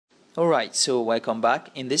Alright, so welcome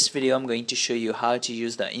back. In this video I'm going to show you how to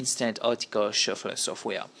use the instant article shuffler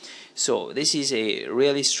software. So this is a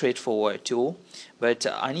really straightforward tool, but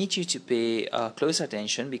I need you to pay close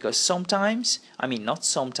attention because sometimes, not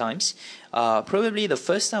sometimes, probably the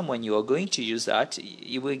first time when you are going to use that,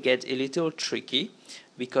 it will get a little tricky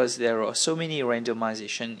because there are so many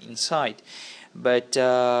randomization inside. But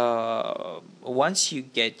once you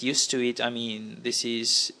get used to it, this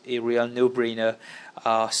is a real no-brainer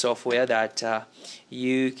software that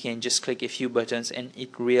you can just click a few buttons and it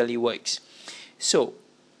really works. So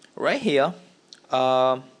right here,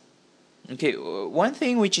 okay, one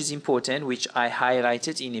thing which is important, which I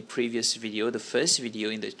highlighted in a previous video, the first video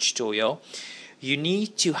in the tutorial, you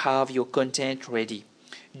need to have your content ready.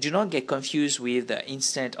 Do not get confused with the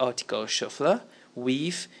instant article shuffler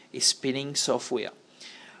with a spinning software.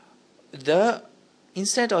 The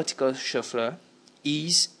instant article shuffler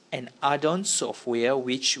is an add-on software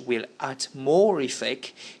which will add more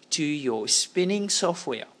effect to your spinning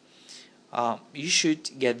software. You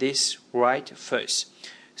should get this right first.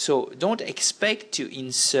 So don't expect to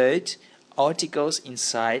insert articles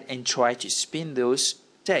inside and try to spin those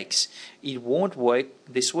texts. It won't work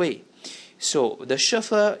this way. So the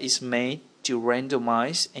shuffler is made to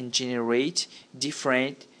randomize and generate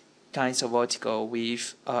different kinds of article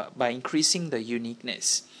with by increasing the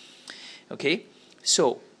uniqueness. Okay,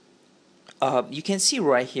 so you can see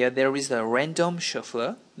right here there is the random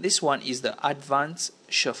shuffler. This one is the advanced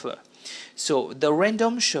shuffler. So the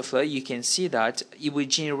random shuffler, you can see that it will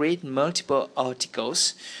generate multiple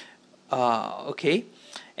articles. Okay,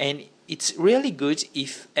 and it's really good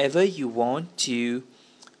if ever you want to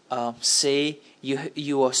say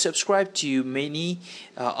you are subscribed to many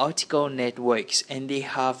article networks and they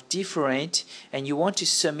have different, and you want to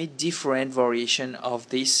submit different variation of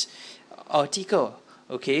this article.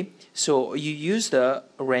 Okay, so you use the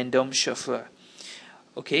random shuffler.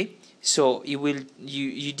 Okay, so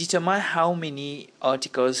you determine how many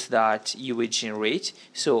articles that you will generate.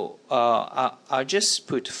 So I'll just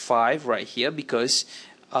put 5 right here because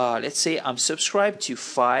let's say I'm subscribed to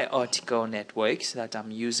 5 article networks that I'm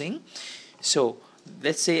using. So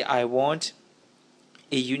let's say I want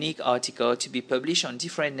a unique article to be published on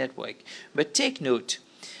different network. But take note,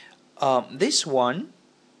 this one,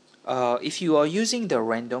 if you are using the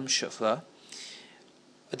random shuffler,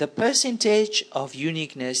 the percentage of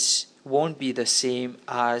uniqueness won't be the same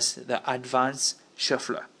as the advanced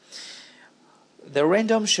shuffler. The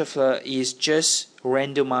random shuffler is just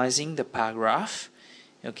randomizing the paragraph,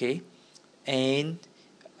 okay, and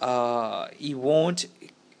it won't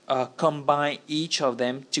combine each of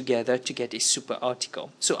them together to get a super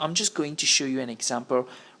article. So I'm just going to show you an example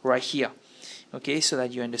right here, okay, so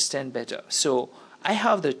that you understand better. So I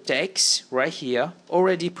have the text right here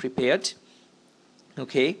already prepared.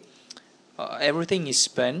 Okay, everything is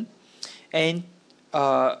spun, and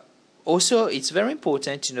also it's very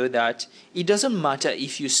important to know that it doesn't matter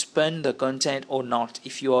if you spun the content or not.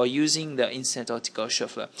 If you are using the instant article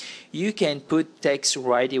shuffler, you can put text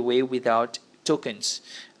right away without tokens.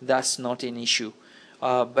 That's not an issue,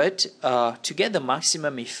 but to get the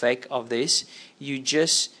maximum effect of this, you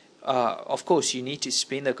just of course you need to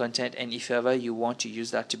spin the content, and if ever you want to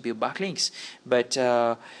use that to build backlinks. But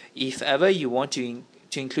if ever you want to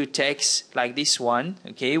include text like this one,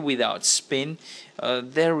 okay, without spin,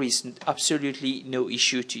 there is absolutely no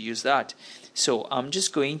issue to use that. So I'm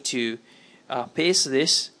just going to paste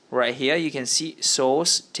this right here. You can see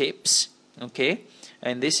source tips, okay,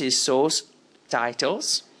 and this is source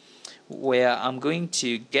titles, where I'm going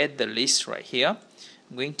to get the list right here.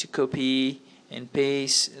 I'm going to copy and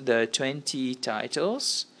paste the 20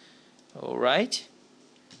 titles. Alright,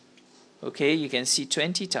 okay, you can see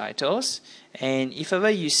 20 titles, and if ever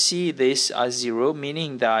you see this as 0,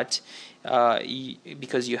 meaning that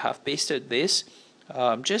because you have pasted this,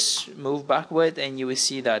 just move backward and you will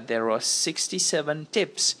see that there are 67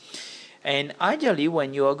 tips. And ideally,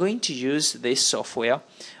 when you are going to use this software,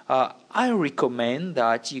 I recommend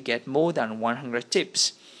that you get more than 100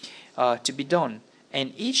 tips to be done,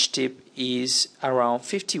 and each tip is around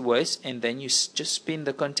 50 words, and then you just spin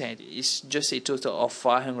the content. It's just a total of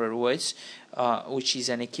 500 words, which is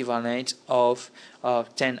an equivalent of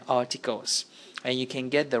 10 articles, and you can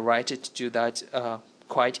get the writer to do that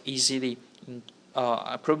quite easily,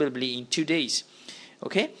 probably in 2 days.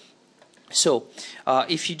 Okay, so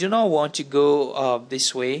if you do not want to go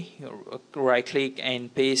this way, right click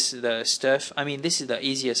and paste the stuff. This is the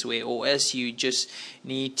easiest way, or else you just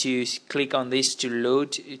need to click on this to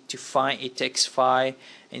load, to find a text file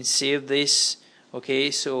and save this.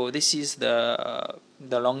 Okay, so this is the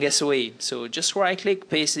the longest way. So just right click,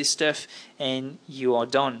 paste this stuff, and you are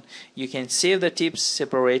done. You can save the tips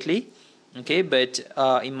separately, okay, but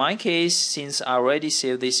in my case, since I already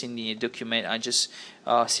saved this in the document, I just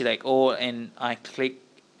select all and I click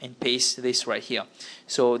and paste this right here.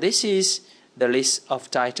 So this is the list of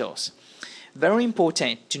titles. Very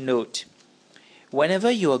important to note, whenever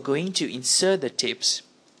you are going to insert the tips,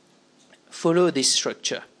 follow this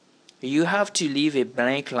structure. You have to leave a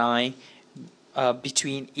blank line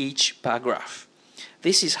between each paragraph.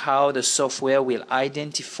 This is how the software will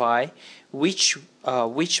identify which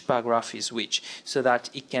paragraph is which, so that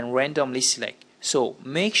it can randomly select. So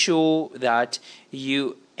make sure that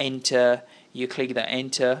you click the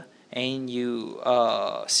enter, and you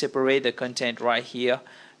separate the content right here,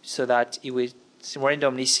 so that it will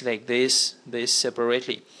randomly select this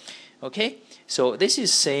separately. Okay, so this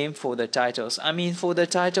is same for the titles. I mean, for the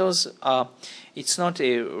titles, it's not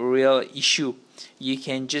a real issue. You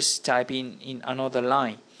can just type in another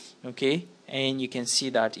line, okay, and you can see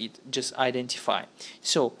that it just identify.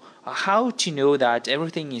 So how to know that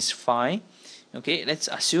everything is fine? Okay, let's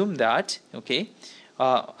assume that, okay,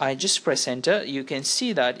 I just press enter. You can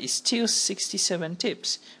see that it's still 67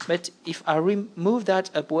 tips, but if I remove that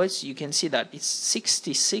upwards, you can see that it's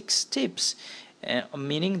 66 tips,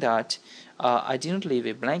 meaning that I didn't leave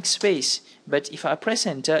a blank space. But if I press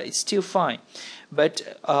enter, it's still fine.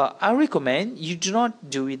 But I recommend you do not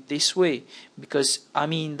do it this way, because I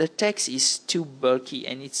mean the text is too bulky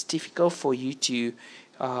and it's difficult for you to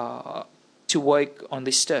work on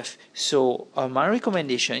this stuff. So my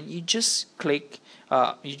recommendation, you just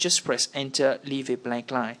press enter, leave a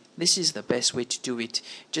blank line. This is the best way to do it.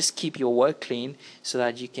 Just keep your work clean so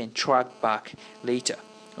that you can track back later.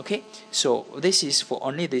 Okay, so this is for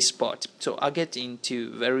only this part. So I'll get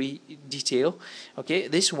into very detail. Okay,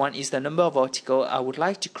 this one is the number of article I would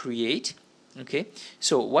like to create. Okay,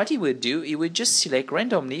 so what it will do, it will just select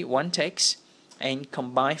randomly one text and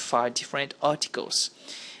combine 5 different articles.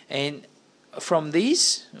 And from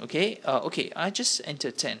these, okay, I just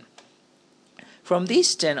enter 10. From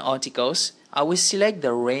these 10 articles, I will select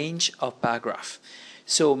the range of paragraph.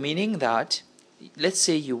 So meaning that, let's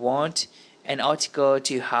say you want an article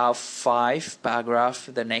to have 5 paragraphs,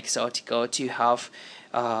 the next article to have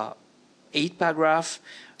 8 paragraphs.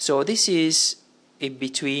 So this is a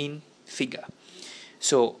between figure.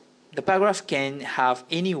 So the paragraph can have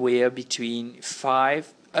anywhere between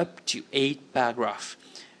 5 up to 8 paragraphs.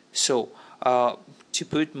 So to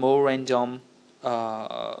put more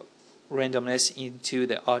randomness into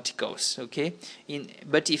the articles, okay.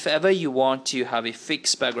 But if ever you want to have a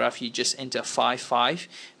fixed paragraph, you just enter 5,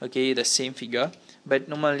 okay, the same figure. But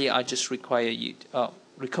normally I just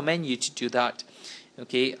recommend you to do that,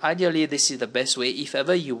 okay. Ideally this is the best way if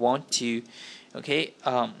ever you want to, okay.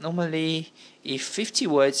 Normally if 50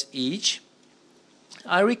 words each,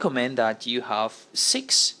 I recommend that you have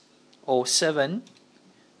 6 or 7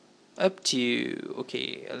 up to,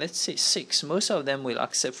 okay, let's say 6. Most of them will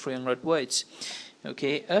accept 300 words,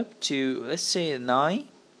 okay, up to, let's say 9,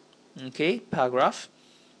 okay, paragraph,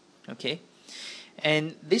 okay.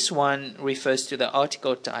 And this one refers to the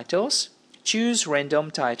article titles. Choose random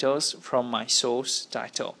titles from my source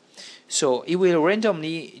title. So it will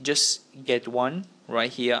randomly just get one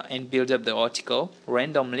right here and build up the article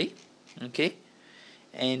randomly, okay.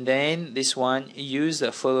 And then this one, use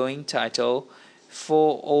the following title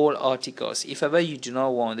for all articles. If ever you do not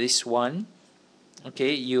want this one,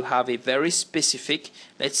 okay, you have a very specific,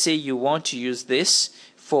 let's say you want to use this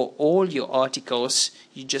for all your articles,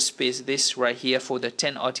 you just paste this right here for the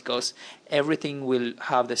 10 articles. Everything will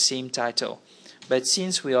have the same title. But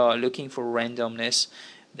since we are looking for randomness,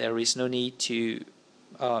 there is no need to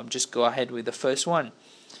just go ahead with the first one.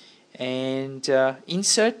 And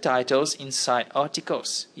insert titles inside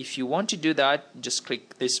articles. If you want to do that, just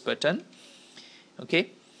click this button.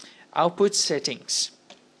 Okay, output settings.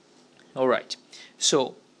 Alright,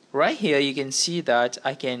 so right here you can see that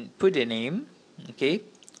I can put a name, okay.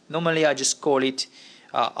 Normally I just call it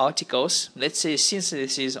articles. Let's say since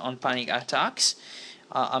this is on panic attacks,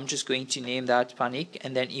 I'm just going to name that panic,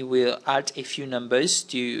 and then it will add a few numbers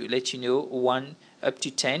to let you know 1 up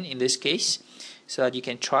to 10 in this case, so that you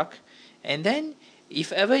can track. And then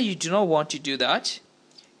if ever you do not want to do that,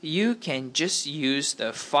 you can just use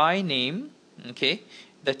the file name, okay,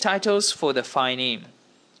 the titles for the file name.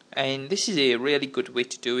 And this is a really good way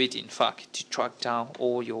to do it, in fact, to track down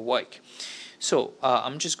all your work. So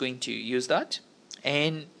I'm just going to use that,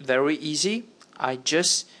 and very easy. I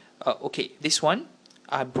just okay, this one,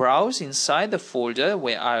 I browse inside the folder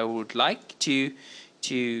where I would like to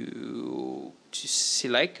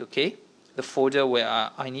select, okay, the folder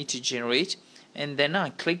where I need to generate, and then I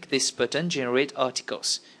click this button, generate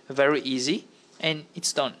articles. Very easy, and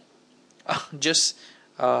it's done. Just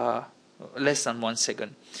less than 1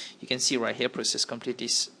 second. You can see right here, process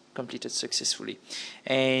completed successfully.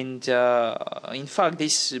 And in fact,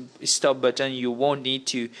 this stop button, you won't need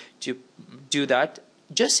to do that,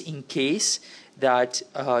 just in case that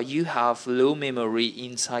you have low memory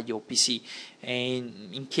inside your PC,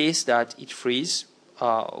 and in case that it freezes,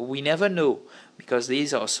 we never know, because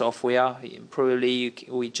these are software. Probably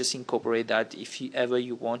we just incorporate that if ever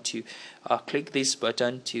you want to click this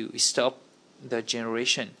button to stop the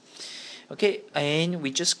generation. Okay, and we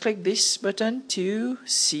just click this button to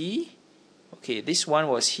see. Okay, this one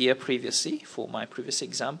was here previously for my previous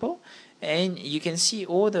example, and you can see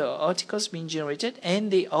all the articles being generated,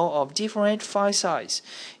 and they are of different file size.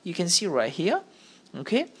 You can see right here.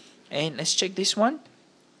 Okay, and let's check this one.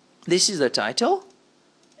 This is the title,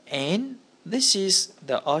 and this is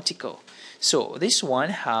the article. So this one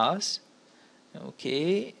has,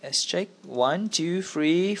 okay, let's check, 1, 2,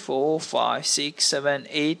 3, 4, 5, 6, 7,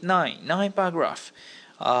 8, 9 paragraph.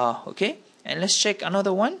 Okay, and let's check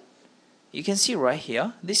another one. You can see right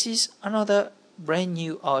here, this is another brand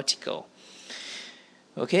new article.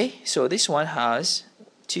 Okay, so this one has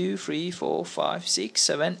 2, 3, 4, 5, 6,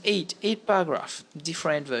 7, 8 paragraph,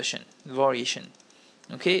 different variation.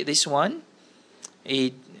 Okay, this one,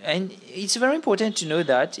 and it's very important to know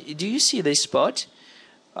that, do you see this spot?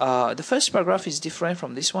 The first paragraph is different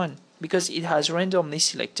from this one because it has randomly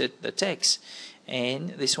selected the text, and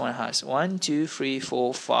this one has 1, 2, 3,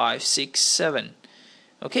 4, 5, 6, 7.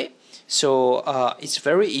 Okay, so it's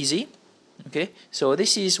very easy. Okay, so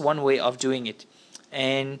this is one way of doing it,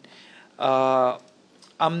 and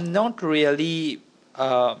I'm not really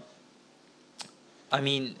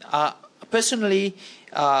personally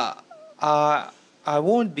I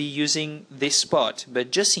won't be using this spot,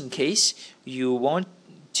 but just in case you want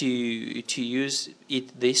to use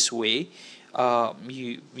it this way,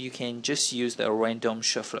 you can just use the random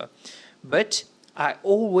shuffler. But I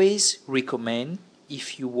always recommend,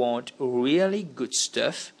 if you want really good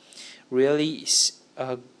stuff, really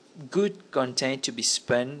good content to be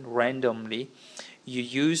spun randomly, you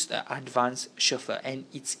use the advanced shuffler, and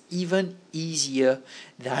it's even easier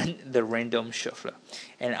than the random shuffler.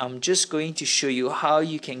 And I'm just going to show you how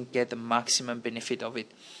you can get the maximum benefit of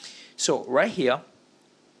it. So right here,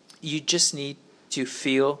 you just need to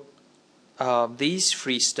fill these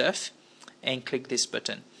free stuff and click this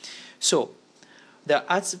button. So the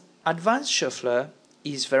advanced shuffler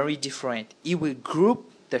is very different. It will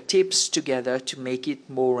group the tips together to make it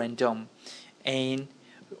more random, and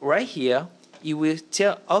right here it will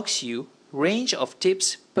ask you range of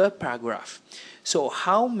tips per paragraph. So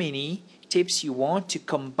how many tips you want to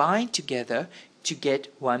combine together to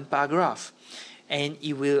get one paragraph, and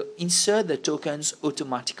it will insert the tokens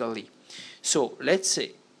automatically. So let's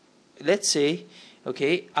say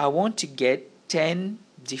okay, I want to get 10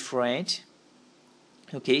 different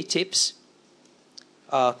tips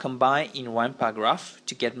combined in one paragraph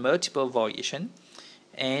to get multiple variation,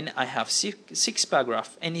 and I have six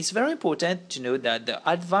paragraphs. And it's very important to know that the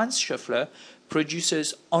advanced shuffler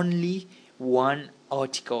produces only one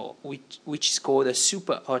article, which is called a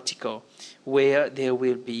super article, where there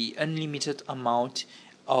will be unlimited amount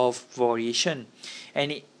of variation.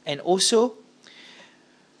 And also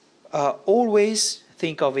always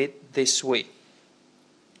think of it this way: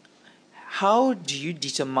 how do you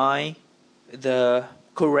determine the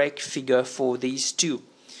correct figure for these two?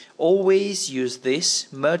 Always use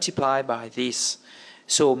this multiply by this.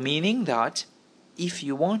 So meaning that if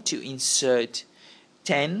you want to insert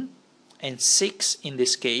 10 and 6 in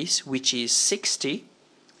this case, which is 60,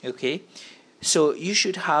 okay, so you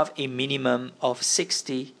should have a minimum of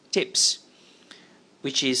 60 tips,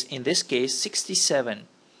 which is in this case 67.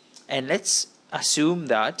 And let's assume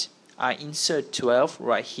that I insert 12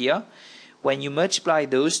 right here. When you multiply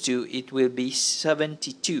those two, it will be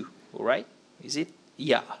 72, right? Is it?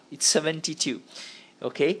 Yeah, it's 72.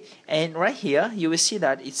 Okay, and right here you will see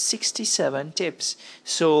that it's 67 tips,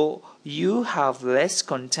 so you have less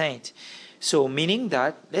content. So meaning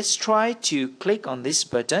that, let's try to click on this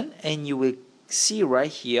button, and you will see right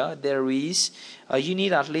here there is you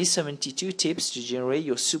need at least 72 tips to generate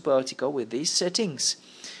your super article with these settings.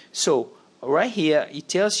 So right here it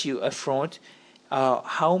tells you upfront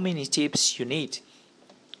how many tips you need.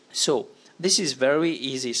 So this is very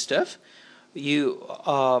easy stuff.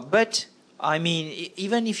 But I mean,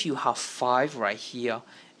 even if you have 5 right here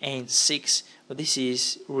and 6, this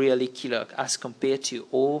is really killer as compared to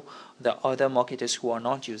all the other marketers who are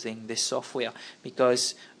not using this software,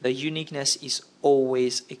 because the uniqueness is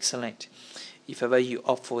always excellent if ever you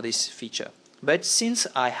opt for this feature. But since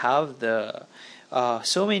I have the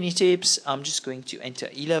so many tips, I'm just going to enter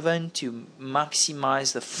 11 to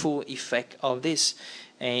maximize the full effect of this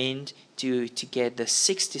and to get the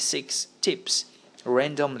 66 tips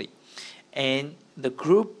randomly. And the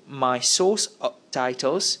group my source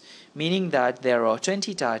titles, meaning that there are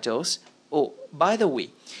 20 titles. Oh, by the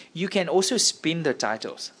way, you can also spin the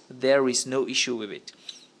titles. There is no issue with it.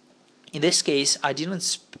 In this case, I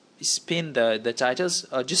didn't spin the titles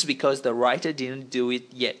just because the writer didn't do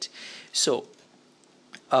it yet. So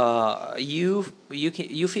you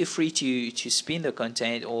feel free to spin the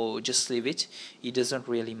content or just leave it. It doesn't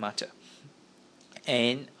really matter.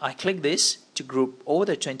 And I click this to group all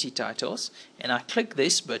the 20 titles, and I click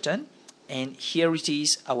this button, and here it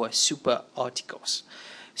is, our super articles.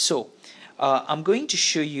 So I'm going to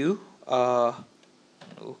show you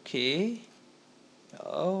okay,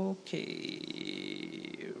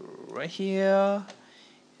 right here,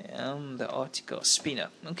 and the article spinner.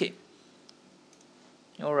 Okay,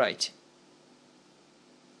 all right.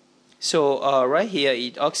 So right here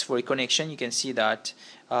it asks for a connection. You can see that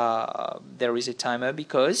there is a timer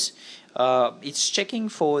because it's checking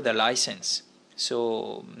for the license.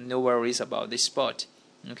 So no worries about this part.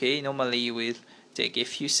 Okay, normally it will take a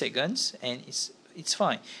few seconds and it's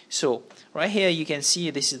fine. So right here you can see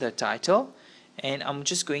this is the title, and I'm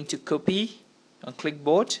just going to copy on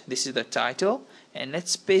clipboard. This is the title, and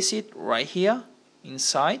let's paste it right here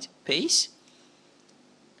inside. Paste,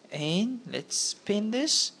 and let's pin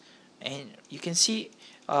this, and you can see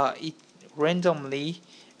it randomly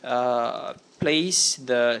place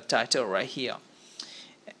the title right here.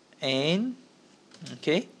 And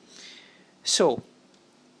okay, so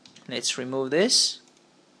let's remove this,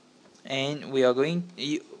 and we are going,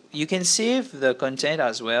 you can save the content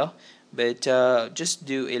as well, but just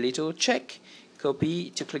do a little check. Copy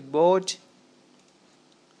to clipboard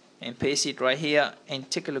and paste it right here, and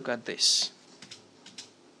take a look at this.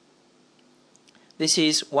 This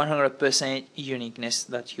is 100% uniqueness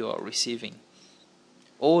that you are receiving.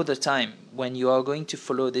 All the time when you are going to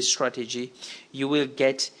follow this strategy, you will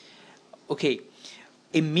get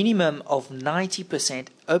a minimum of 90%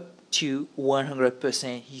 up to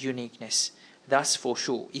 100% uniqueness. That's for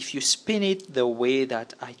sure, if you spin it the way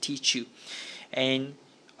that I teach you. And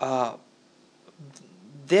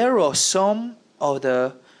there are some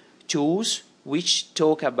other tools which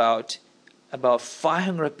talk about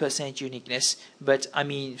 500% uniqueness, but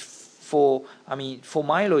for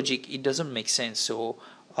my logic it doesn't make sense. So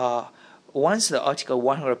once the article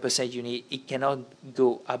 100% unique, it cannot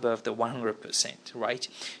go above the 100%, right?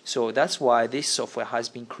 So that's why this software has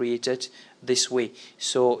been created this way.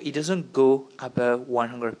 So it doesn't go above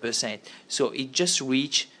 100%. So it just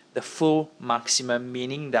reach the full maximum,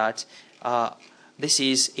 meaning that this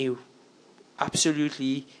is a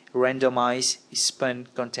absolutely randomized spun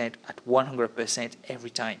content at 100% every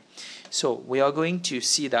time. So we are going to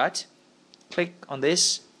see that. Click on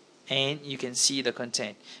this, and you can see the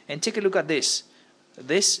content. And take a look at this.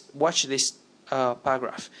 Watch this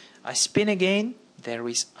paragraph. I spin again, there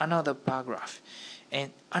is another paragraph,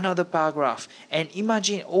 and another paragraph. And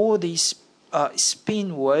imagine all these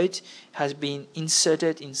spin words has been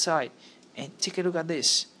inserted inside. And take a look at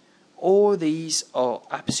this. All these are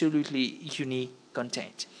absolutely unique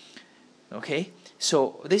content. Okay,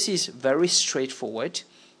 so this is very straightforward.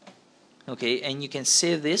 Okay, and you can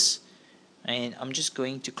save this, and I'm just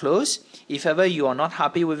going to close. If ever you are not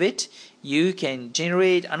happy with it, you can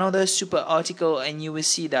generate another super article, and you will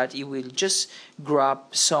see that it will just grab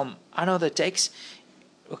another text,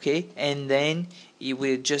 okay, and then it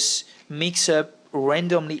will just mix up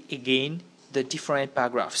randomly again the different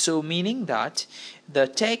paragraphs. So meaning that the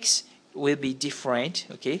text will be different.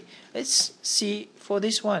 Okay, let's see for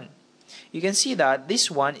this one. You can see that this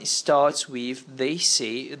one starts with they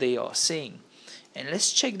say, they are saying. And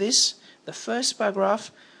let's check this. The first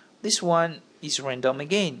paragraph, this one is random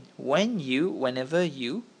again. Whenever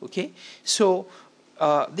you, okay. So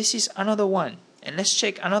this is another one. And let's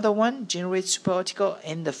check another one, generate super article,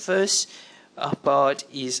 and the first part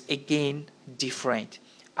is again different,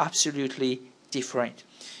 absolutely different.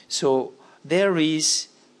 So there is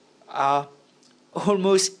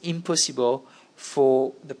almost impossible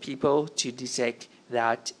for the people to detect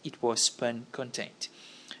that it was spun content.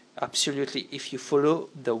 Absolutely, if you follow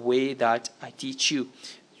the way that I teach you,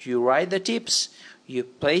 you write the tips, you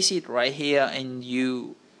place it right here, and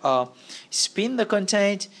you spin the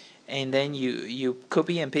content, and then you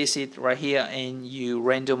copy and paste it right here, and you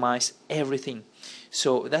randomize everything.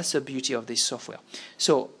 So that's the beauty of this software.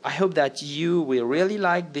 So I hope that you will really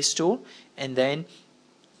like this tool, and then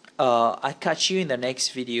I'll catch you in the next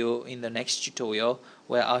video, in the next tutorial,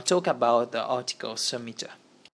 where I'll talk about the article submitter.